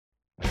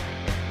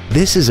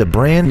This is a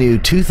brand new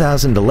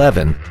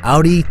 2011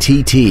 Audi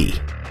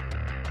TT.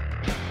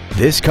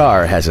 This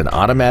car has an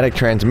automatic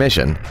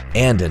transmission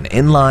and an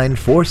inline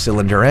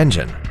 4-cylinder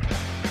engine.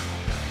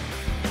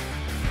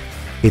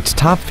 Its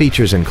top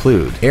features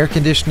include air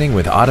conditioning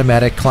with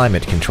automatic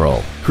climate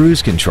control,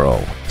 cruise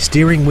control,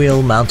 steering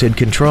wheel mounted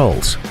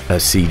controls, a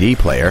CD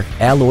player,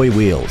 alloy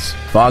wheels,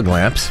 fog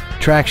lamps,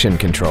 traction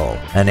control,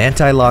 an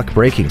anti-lock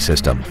braking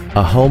system,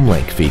 a home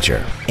link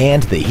feature,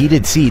 and the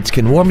heated seats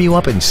can warm you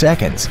up in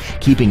seconds,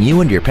 keeping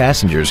you and your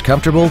passengers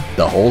comfortable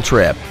the whole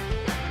trip.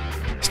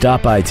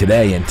 Stop by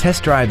today and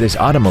test drive this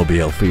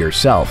automobile for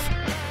yourself.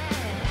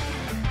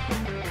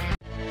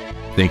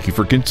 Thank you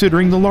for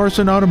considering the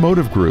Larson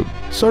Automotive Group,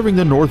 serving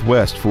the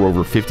Northwest for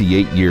over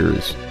 58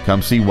 years.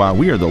 Come see why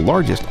we are the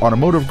largest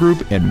automotive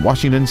group in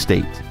Washington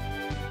State.